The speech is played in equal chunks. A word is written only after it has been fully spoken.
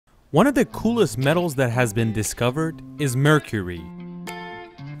One of the coolest metals that has been discovered is mercury.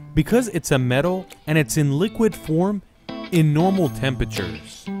 Because it's a metal and it's in liquid form in normal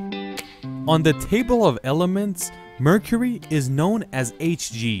temperatures. On the table of elements, mercury is known as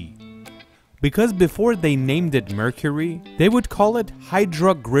Hg. Because before they named it mercury, they would call it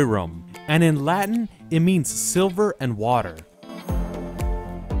Hydrargyrum, and in Latin it means silver and water.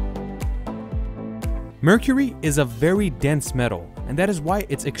 Mercury is a very dense metal, and that is why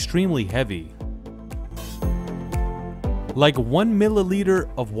it's extremely heavy. Like 1 milliliter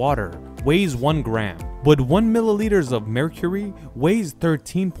of water weighs 1 gram, but 1 milliliters of mercury weighs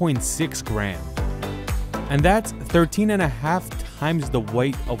 13.6 grams. And that's 13.5 times the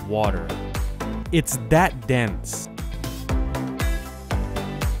weight of water. It's that dense.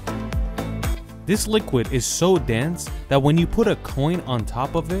 This liquid is so dense that when you put a coin on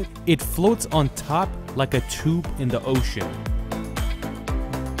top of it, it floats on top like a tube in the ocean.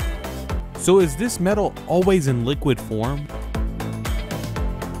 So is this metal always in liquid form?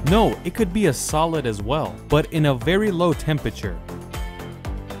 No, it could be a solid as well, but in a very low temperature.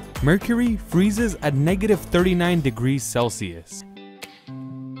 Mercury freezes at -39 degrees Celsius.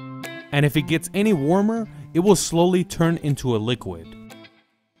 And if it gets any warmer, it will slowly turn into a liquid.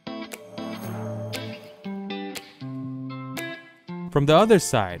 From the other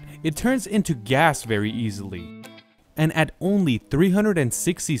side, it turns into gas very easily. And at only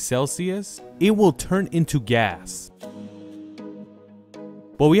 360 Celsius, it will turn into gas.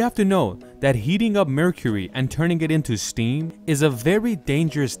 But we have to know that heating up mercury and turning it into steam is a very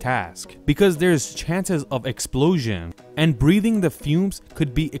dangerous task because there's chances of explosion, and breathing the fumes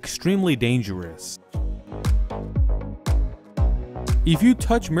could be extremely dangerous. If you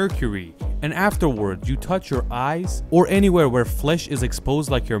touch mercury and afterwards you touch your eyes or anywhere where flesh is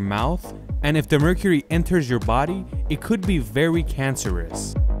exposed like your mouth, and if the mercury enters your body, it could be very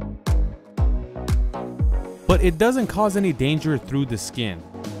cancerous. But it doesn't cause any danger through the skin.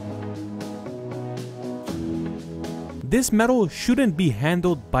 This metal shouldn't be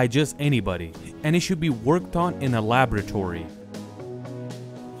handled by just anybody, and it should be worked on in a laboratory.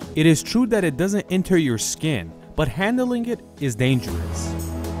 It is true that it doesn't enter your skin, but handling it is dangerous.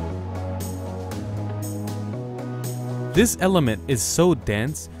 This element is so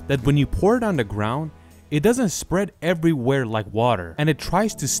dense that when you pour it on the ground, it doesn't spread everywhere like water, and it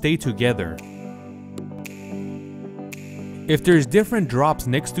tries to stay together. If there's different drops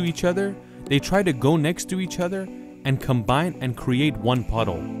next to each other, they try to go next to each other and combine and create one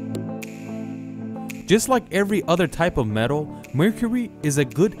puddle. Just like every other type of metal, mercury is a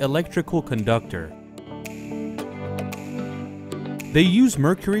good electrical conductor. They use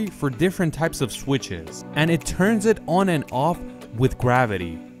mercury for different types of switches, and it turns it on and off with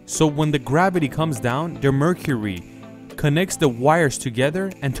gravity. So when the gravity comes down, the mercury connects the wires together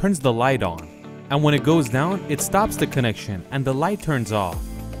and turns the light on. And when it goes down, it stops the connection and the light turns off.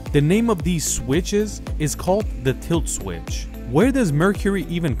 The name of these switches is called the tilt switch. Where does mercury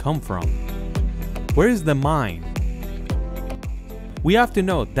even come from? Where is the mine? We have to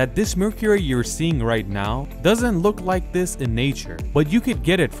know that this mercury you're seeing right now doesn't look like this in nature, but you could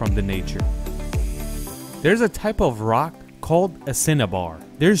get it from the nature. There's a type of rock called a cinnabar.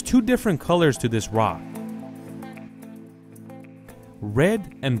 There's two different colors to this rock,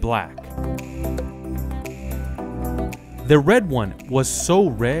 red and black. The red one was so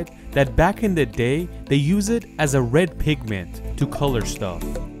red that back in the day they used it as a red pigment to color stuff.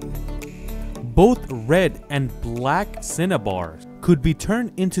 Both red and black cinnabars could be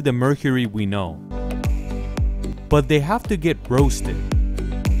turned into the mercury we know, but they have to get roasted.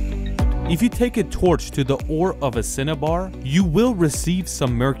 If you take a torch to the ore of a cinnabar, you will receive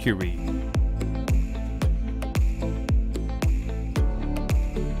some mercury.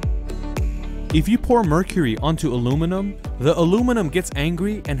 If you pour mercury onto aluminum, the aluminum gets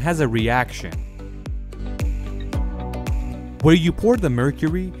angry and has a reaction. Where you pour the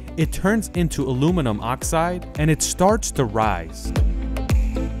mercury, it turns into aluminum oxide and it starts to rise.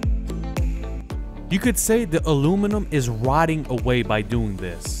 You could say the aluminum is rotting away by doing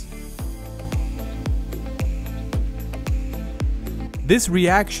this. This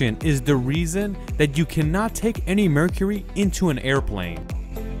reaction is the reason that you cannot take any mercury into an airplane.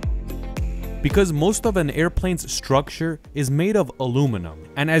 Because most of an airplane's structure is made of aluminum,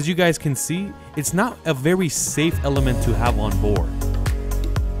 and as you guys can see, it's not a very safe element to have on board.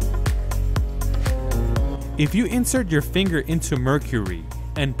 If you insert your finger into mercury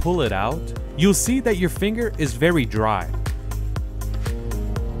and pull it out, you'll see that your finger is very dry.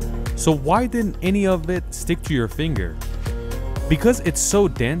 So why didn't any of it stick to your finger? Because it's so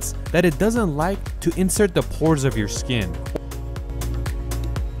dense that it doesn't like to insert the pores of your skin.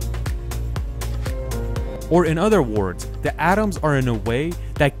 Or in other words, the atoms are in a way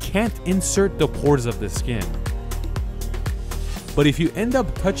that can't insert the pores of the skin. But if you end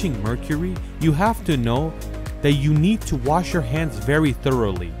up touching mercury, you have to know that you need to wash your hands very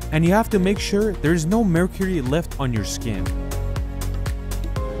thoroughly, and you have to make sure there's no mercury left on your skin.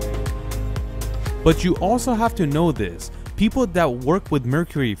 But you also have to know this: people that work with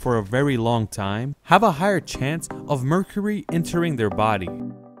mercury for a very long time have a higher chance of mercury entering their body.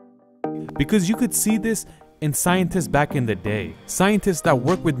 Because you could see this in scientists back in the day. Scientists that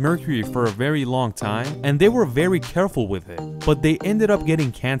worked with mercury for a very long time, and they were very careful with it, but they ended up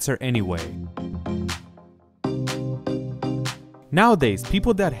getting cancer anyway. Nowadays,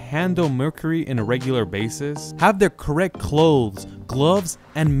 people that handle mercury on a regular basis have their correct clothes, gloves,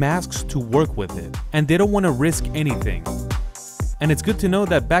 and masks to work with it, and they don't want to risk anything. And it's good to know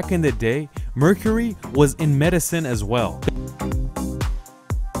that back in the day, mercury was in medicine as well.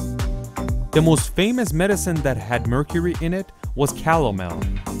 The most famous medicine that had mercury in it was calomel.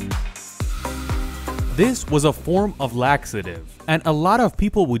 This was a form of laxative, and a lot of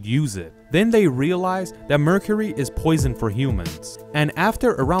people would use it. Then they realized that mercury is poison for humans, and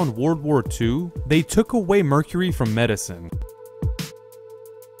after around World War II, they took away mercury from medicine.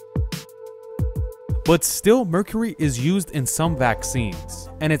 But still, mercury is used in some vaccines,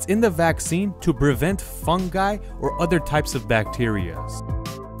 and it's in the vaccine to prevent fungi or other types of bacteria.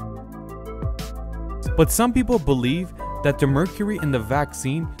 But some people believe that the mercury in the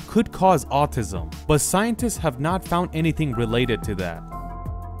vaccine could cause autism, but scientists have not found anything related to that.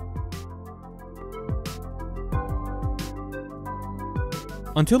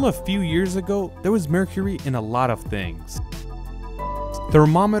 Until a few years ago, there was mercury in a lot of things.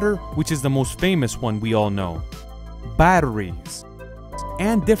 Thermometer, which is the most famous one we all know, batteries,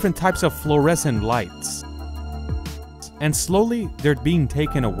 and different types of fluorescent lights. And slowly, they're being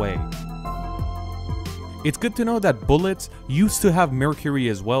taken away. It's good to know that bullets used to have mercury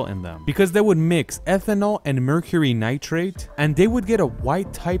as well in them, because they would mix ethanol and mercury nitrate, and they would get a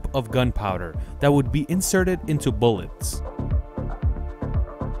white type of gunpowder that would be inserted into bullets.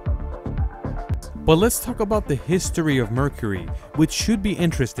 But let's talk about the history of mercury, which should be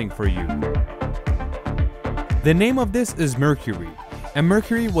interesting for you. The name of this is Mercury, and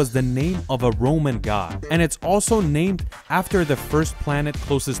Mercury was the name of a Roman god, and it's also named after the first planet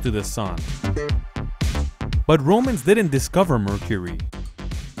closest to the sun. But Romans didn't discover mercury.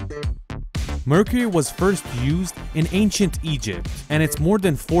 Mercury was first used in ancient Egypt, and it's more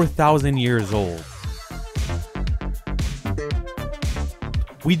than 4,000 years old.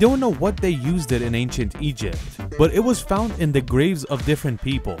 We don't know what they used it in ancient Egypt, but it was found in the graves of different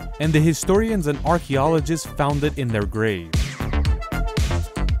people, and the historians and archaeologists found it in their graves.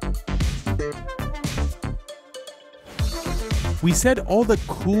 We said all the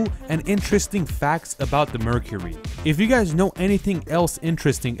cool and interesting facts about the mercury. If you guys know anything else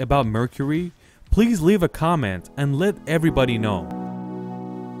interesting about mercury, please leave a comment and let everybody know.